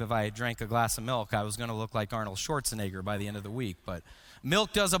believe if I drank a glass of milk, I was going to look like Arnold Schwarzenegger by the end of the week. But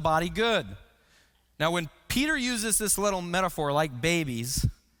milk does a body good. Now, when Peter uses this little metaphor like babies,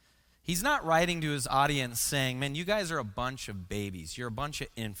 he's not writing to his audience saying, man, you guys are a bunch of babies. You're a bunch of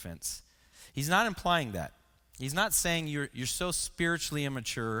infants. He's not implying that. He's not saying you're so spiritually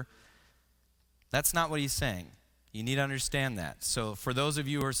immature. That's not what he's saying. You need to understand that. So for those of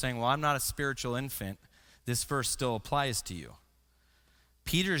you who are saying, well, I'm not a spiritual infant, this verse still applies to you.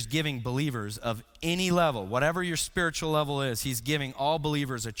 Peter's giving believers of any level, whatever your spiritual level is, he's giving all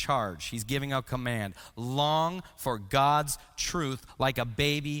believers a charge. He's giving a command. Long for God's truth like a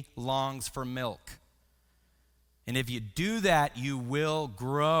baby longs for milk. And if you do that, you will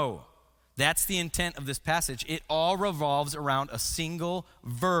grow. That's the intent of this passage. It all revolves around a single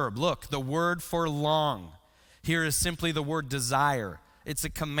verb. Look, the word for long here is simply the word desire. It's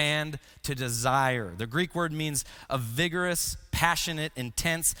a command to desire. The Greek word means a vigorous, passionate,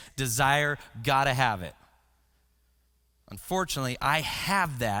 intense desire. Gotta have it. Unfortunately, I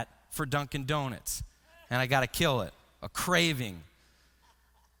have that for Dunkin' Donuts, and I gotta kill it. A craving.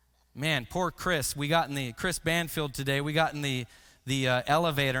 Man, poor Chris. Chris Banfield today, we got in the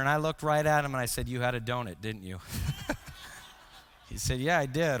elevator, and I looked right at him, and I said, you had a donut, didn't you? He said, yeah, I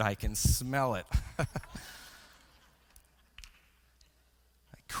did. I can smell it.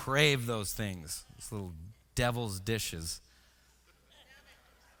 Crave those things, these little devil's dishes.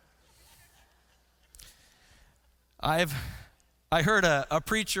 I heard a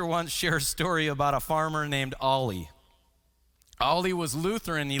preacher once share a story about a farmer named Ollie. Ollie was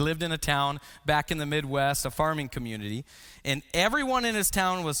Lutheran. He lived in a town back in the Midwest, a farming community, and everyone in his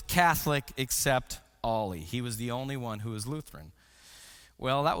town was Catholic except Ollie. He was the only one who was Lutheran.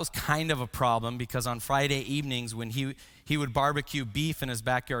 Well, that was kind of a problem because on Friday evenings when he would barbecue beef in his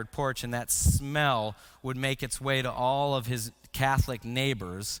backyard porch and that smell would make its way to all of his Catholic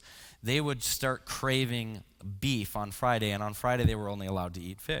neighbors, they would start craving beef on Friday, and on Friday they were only allowed to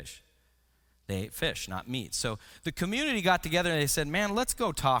eat fish. They ate fish, not meat. So the community got together and they said, man, let's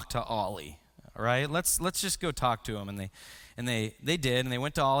go talk to Ollie, all right? Let's just go talk to him. And they did, and they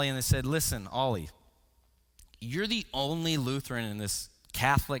went to Ollie and they said, listen, Ollie, you're the only Lutheran in this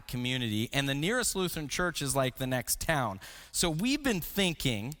Catholic community, and the nearest Lutheran church is like the next town. So we've been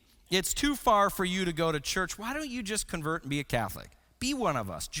thinking, it's too far for you to go to church. Why don't you just convert and be a Catholic? Be one of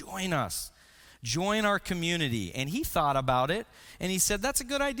us. Join us. Join our community. And he thought about it, and he said, that's a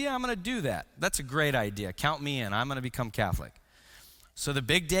good idea. I'm going to do that. That's a great idea. Count me in. I'm going to become Catholic. So the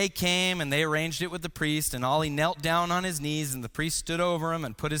big day came, and they arranged it with the priest, and Ollie knelt down on his knees, and the priest stood over him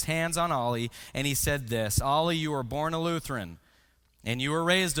and put his hands on Ollie, and he said this, Ollie, you were born a Lutheran, and you were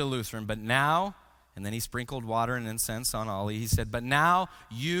raised a Lutheran, but now, and then he sprinkled water and incense on Ollie, he said, but now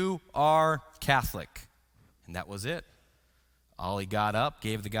you are Catholic. And that was it. Ollie got up,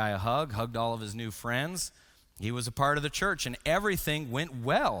 gave the guy a hug, hugged all of his new friends. He was a part of the church, and everything went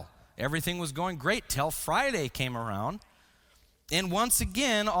well. Everything was going great till Friday came around. And once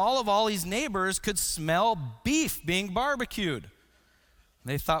again, all of Ollie's neighbors could smell beef being barbecued.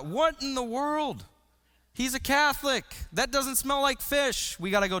 They thought, what in the world? He's a Catholic. That doesn't smell like fish.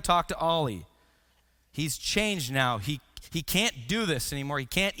 We got to go talk to Ollie. He's changed now. He can't do this anymore. He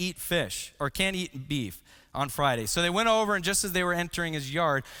can't eat fish or can't eat beef on Friday. So they went over, and just as they were entering his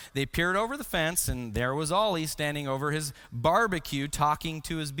yard, they peered over the fence, and there was Ollie standing over his barbecue talking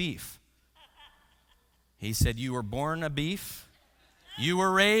to his beef. He said, you were born a beef? You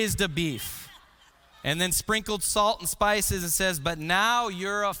were raised a beef. And then sprinkled salt and spices and says, but now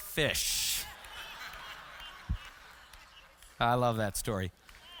you're a fish. I love that story.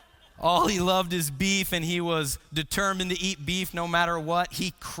 Ollie loved his beef, and he was determined to eat beef no matter what.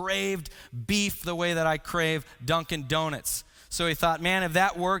 He craved beef the way that I crave Dunkin' Donuts. So he thought, man, if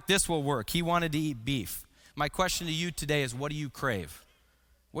that worked, this will work. He wanted to eat beef. My question to you today is, what do you crave?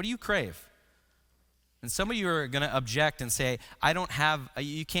 What do you crave? And some of you are going to object and say,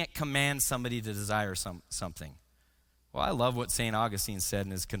 you can't command somebody to desire something. Well, I love what St. Augustine said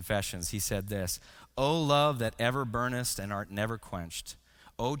in his Confessions. He said this, O love that ever burnest and art never quenched,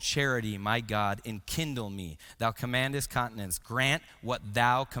 O charity, my God, enkindle me. Thou commandest continence. Grant what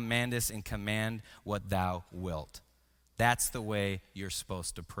thou commandest and command what thou wilt. That's the way you're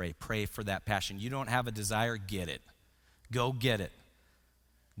supposed to pray. Pray for that passion. You don't have a desire, get it. Go get it.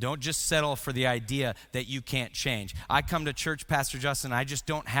 Don't just settle for the idea that you can't change. I come to church, Pastor Justin, I just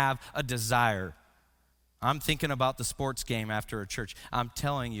don't have a desire. I'm thinking about the sports game after a church. I'm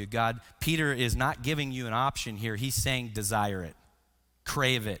telling you, God, Peter is not giving you an option here. He's saying desire it,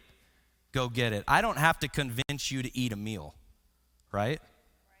 crave it, go get it. I don't have to convince you to eat a meal, right?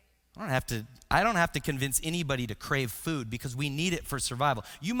 I don't have to convince anybody to crave food because we need it for survival.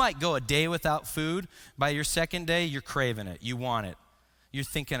 You might go a day without food. By your second day, you're craving it. You want it. You're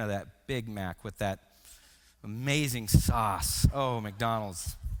thinking of that Big Mac with that amazing sauce. Oh,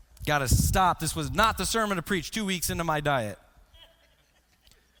 McDonald's. Got to stop. This was not the sermon to preach 2 weeks into my diet.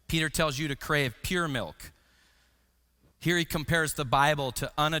 Peter tells you to crave pure milk. Here he compares the Bible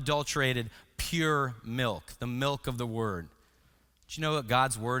to unadulterated, pure milk, the milk of the Word. Do you know what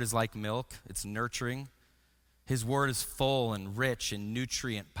God's Word is like milk? It's nurturing. His Word is full and rich in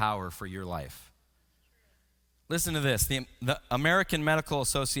nutrient power for your life. Listen to this. The American Medical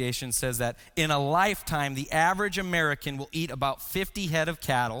Association says that in a lifetime, the average American will eat about 50 head of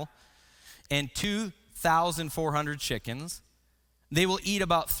cattle and 2,400 chickens. They will eat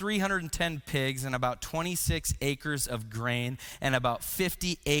about 310 pigs and about 26 acres of grain and about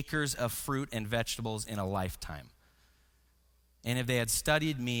 50 acres of fruit and vegetables in a lifetime. And if they had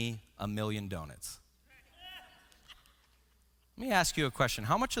studied me, 1 million donuts. Let me ask you a question.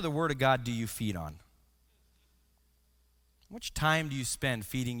 How much of the Word of God do you feed on? How much time do you spend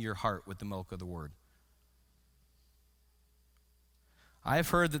feeding your heart with the milk of the Word? I've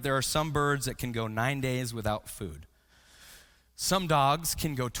heard that there are some birds that can go 9 days without food. Some dogs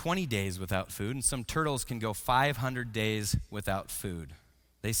can go 20 days without food, and some turtles can go 500 days without food.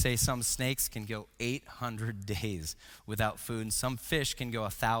 They say some snakes can go 800 days without food, and some fish can go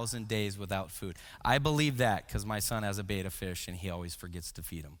 1,000 days without food. I believe that because my son has a betta fish, and he always forgets to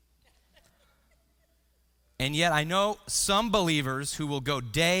feed him. And yet I know some believers who will go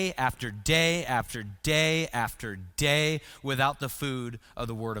day after day after day after day without the food of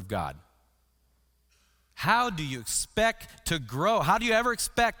the Word of God. How do you expect to grow? How do you ever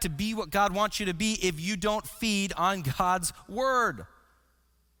expect to be what God wants you to be if you don't feed on God's Word?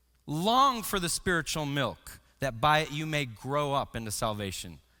 Long for the spiritual milk, that by it you may grow up into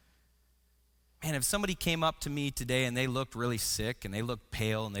salvation. Man, if somebody came up to me today and they looked really sick and they looked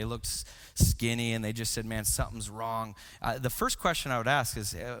pale and they looked skinny and they just said, man, something's wrong, the first question I would ask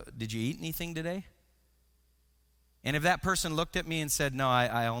is, did you eat anything today? And if that person looked at me and said, no,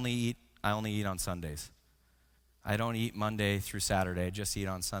 I only eat on Sundays. I don't eat Monday through Saturday, I just eat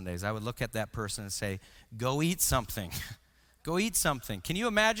on Sundays. I would look at that person and say, go eat something. Go eat something. Can you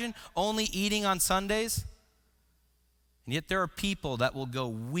imagine only eating on Sundays? And yet there are people that will go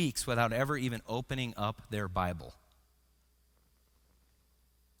weeks without ever even opening up their Bible.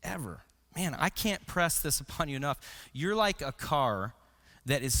 Ever. Man, I can't press this upon you enough. You're like a car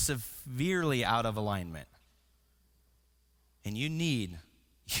that is severely out of alignment. And you need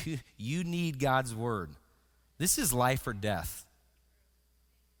God's word. This is life or death.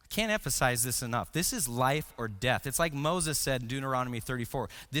 I can't emphasize this enough. This is life or death. It's like Moses said in Deuteronomy 34.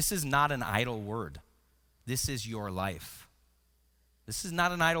 This is not an idle word. This is your life. This is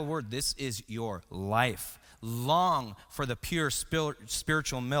not an idle word. This is your life. Long for the pure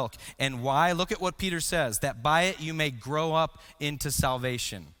spiritual milk. And why? Look at what Peter says, that by it you may grow up into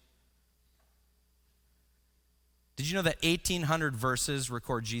salvation. Did you know that 1,800 verses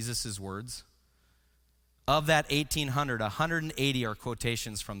record Jesus' words? Of that 1,800, 180 are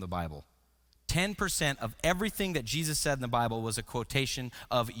quotations from the Bible. 10% of everything that Jesus said in the Bible was a quotation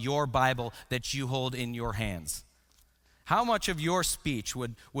of your Bible that you hold in your hands. How much of your speech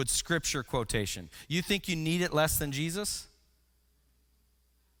would scripture quotation? You think you need it less than Jesus?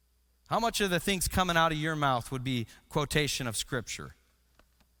 How much of the things coming out of your mouth would be quotation of scripture?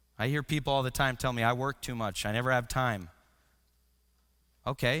 I hear people all the time tell me, I work too much, I never have time.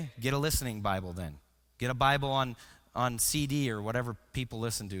 Okay, get a listening Bible then. Get a Bible on CD or whatever people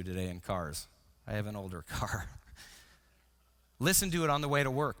listen to today in cars. I have an older car. Listen to it on the way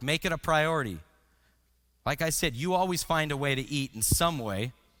to work. Make it a priority. Like I said, you always find a way to eat in some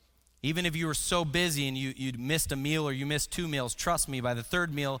way. Even if you were so busy and you missed a meal or you missed 2 meals, trust me, by the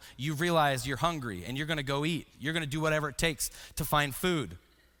 3rd meal, you realize you're hungry and you're going to go eat. You're going to do whatever it takes to find food.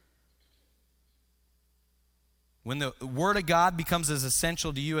 When the Word of God becomes as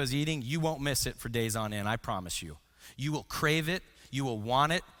essential to you as eating, you won't miss it for days on end, I promise you. You will crave it, you will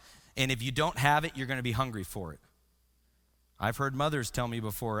want it, and if you don't have it, you're going to be hungry for it. I've heard mothers tell me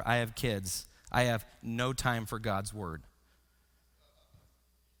before, I have kids, I have no time for God's Word.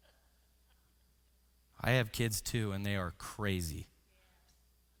 I have kids too, and they are crazy.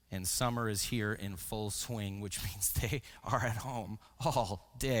 And summer is here in full swing, which means they are at home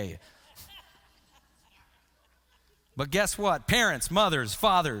all day. But guess what? Parents, mothers,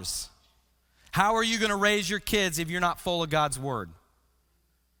 fathers, how are you going to raise your kids if you're not full of God's Word?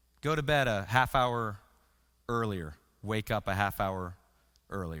 Go to bed a half hour earlier. Wake up a half hour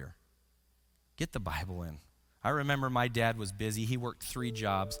earlier. Get the Bible in. I remember my dad was busy. He worked 3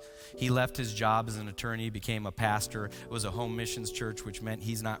 jobs. He left his job as an attorney, became a pastor. It was a home missions church, which meant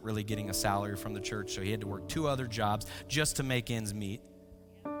he's not really getting a salary from the church, so he had to work 2 other jobs just to make ends meet.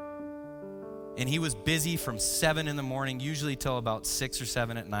 And he was busy from 7 in the morning, usually till about 6 or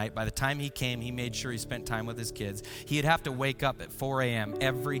 7 at night. By the time he came, he made sure he spent time with his kids. He'd have to wake up at 4 a.m.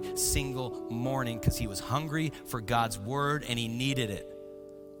 every single morning because he was hungry for God's Word and he needed it.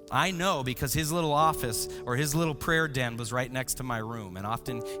 I know because his little office or his little prayer den was right next to my room, and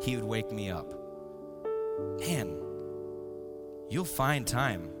often he would wake me up. Man, you'll find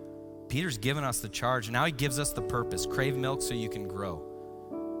time. Peter's given us the charge, and now he gives us the purpose. Crave milk so you can grow.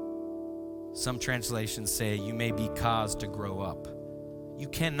 Some translations say you may be caused to grow up. You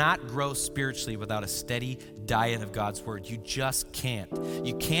cannot grow spiritually without a steady diet of God's Word. You just can't.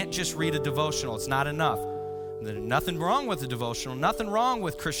 You can't just read a devotional. It's not enough. There's nothing wrong with the devotional, nothing wrong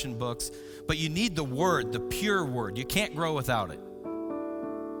with Christian books, but you need the Word, the pure Word. You can't grow without it. It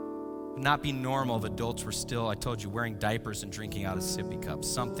would not be normal if adults were still, I told you, wearing diapers and drinking out of sippy cups.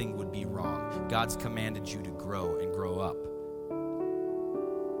 Something would be wrong. God's commanded you to grow and grow up.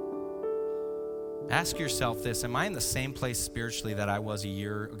 Ask yourself this, am I in the same place spiritually that I was a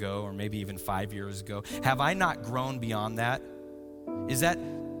year ago or maybe even 5 years ago? Have I not grown beyond that? Is that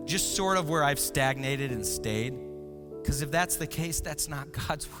just sort of where I've stagnated and stayed? Because if that's the case, that's not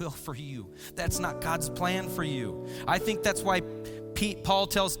God's will for you. That's not God's plan for you. I think that's why Paul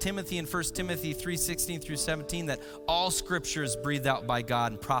tells Timothy in 1 Timothy 3:16 through 17 that all scripture is breathed out by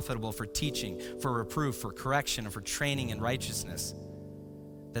God and profitable for teaching, for reproof, for correction, and for training in righteousness,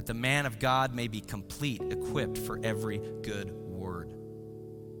 that the man of God may be complete, equipped for every good word.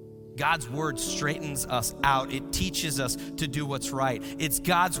 God's Word straightens us out. It teaches us to do what's right. It's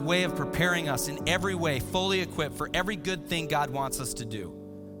God's way of preparing us in every way, fully equipped for every good thing God wants us to do.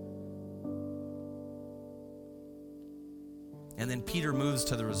 And then Peter moves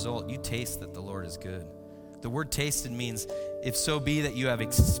to the result. You taste that the Lord is good. The word tasted means, if so be that you have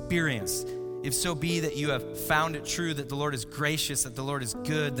experienced, if so be that you have found it true that the Lord is gracious, that the Lord is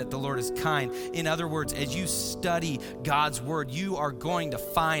good, that the Lord is kind. In other words, as you study God's Word, you are going to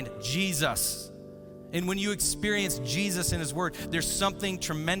find Jesus. And when you experience Jesus in His Word, there's something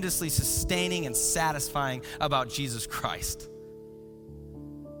tremendously sustaining and satisfying about Jesus Christ.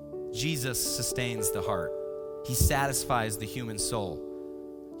 Jesus sustains the heart. He satisfies the human soul.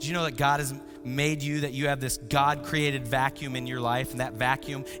 Do you know that God has made you, that you have this God-created vacuum in your life, and that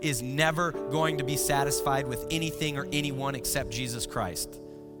vacuum is never going to be satisfied with anything or anyone except Jesus Christ?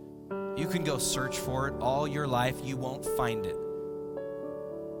 You can go search for it all your life. You won't find it.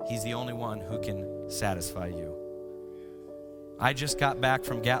 He's the only one who can satisfy you. I just got back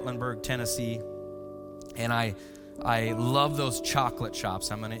from Gatlinburg, Tennessee, and I love those chocolate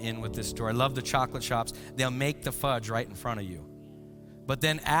shops. I'm going to end with this story. I love the chocolate shops. They'll make the fudge right in front of you. But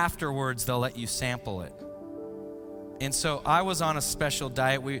then afterwards, they'll let you sample it. And so I was on a special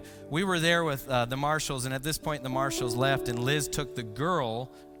diet. We were there with the Marshalls, and at this point, the Marshalls left, and Liz took the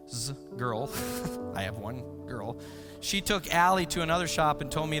girl, I have one girl. She took Allie to another shop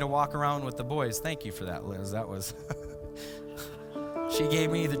and told me to walk around with the boys. Thank you for that, Liz. That was, she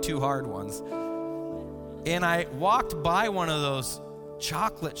gave me the two hard ones. And I walked by one of those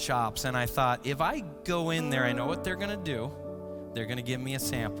chocolate shops, and I thought, if I go in there, I know what they're going to do. They're going to give me a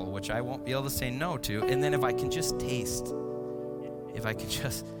sample, which I won't be able to say no to. And then if I can just taste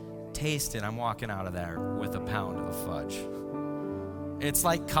it, I'm walking out of there with a pound of fudge. It's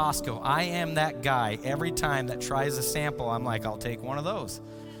like Costco. I am that guy. Every time that tries a sample, I'm like, I'll take one of those.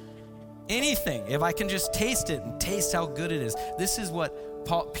 Anything. If I can just taste it and taste how good it is. This is what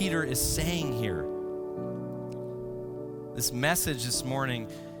Peter is saying here. This message this morning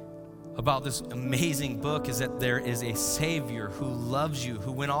about this amazing book is that there is a Savior who loves you,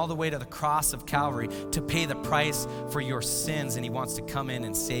 who went all the way to the cross of Calvary to pay the price for your sins, and he wants to come in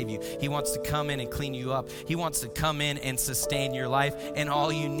and save you. He wants to come in and clean you up. He wants to come in and sustain your life, and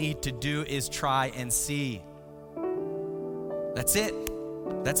all you need to do is try and see. That's it.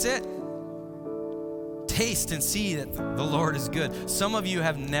 That's it. Taste and see that the Lord is good. Some of you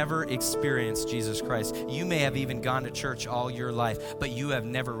have never experienced Jesus Christ. You may have even gone to church all your life, but you have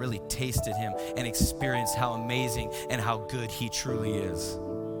never really tasted him and experienced how amazing and how good he truly is.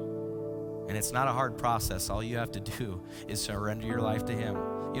 And it's not a hard process. All you have to do is surrender your life to him.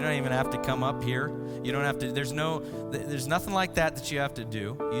 You don't even have to come up here. You don't have to, there's nothing like that you have to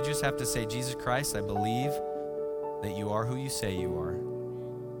do. You just have to say, Jesus Christ, I believe that you are who you say you are.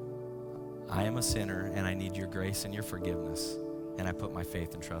 I am a sinner, and I need your grace and your forgiveness, and I put my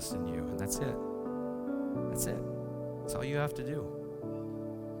faith and trust in you, and that's it. That's it. That's all you have to do.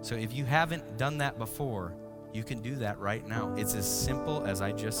 So if you haven't done that before, you can do that right now. It's as simple as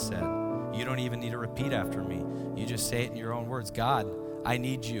I just said. You don't even need to repeat after me. You just say it in your own words. God, I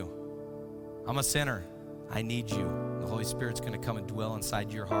need you. I'm a sinner. I need you. The Holy Spirit's going to come and dwell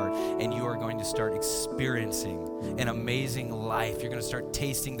inside your heart, and you are going to start experiencing an amazing life. You're going to start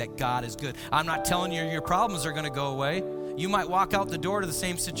tasting that God is good. I'm not telling you your problems are going to go away. You might walk out the door to the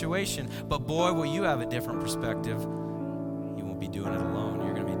same situation, but boy, will you have a different perspective. You won't be doing it alone.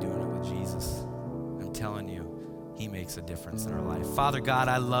 You're going to be doing it with Jesus. I'm telling you, he makes a difference in our life. Father God,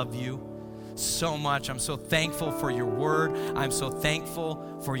 I love you so much. I'm so thankful for your word. I'm so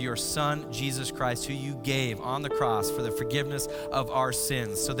thankful for your son, Jesus Christ, who you gave on the cross for the forgiveness of our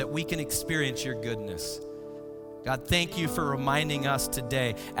sins so that we can experience your goodness. God, thank you for reminding us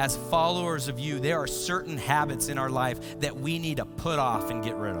today, as followers of you, there are certain habits in our life that we need to put off and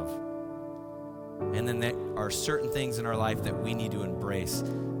get rid of. And then there are certain things in our life that we need to embrace,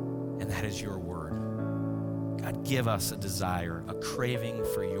 and that is your word. God, give us a desire, a craving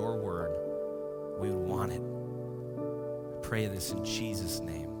for your word. We would want it. I pray this in Jesus'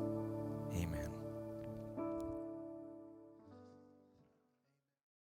 name.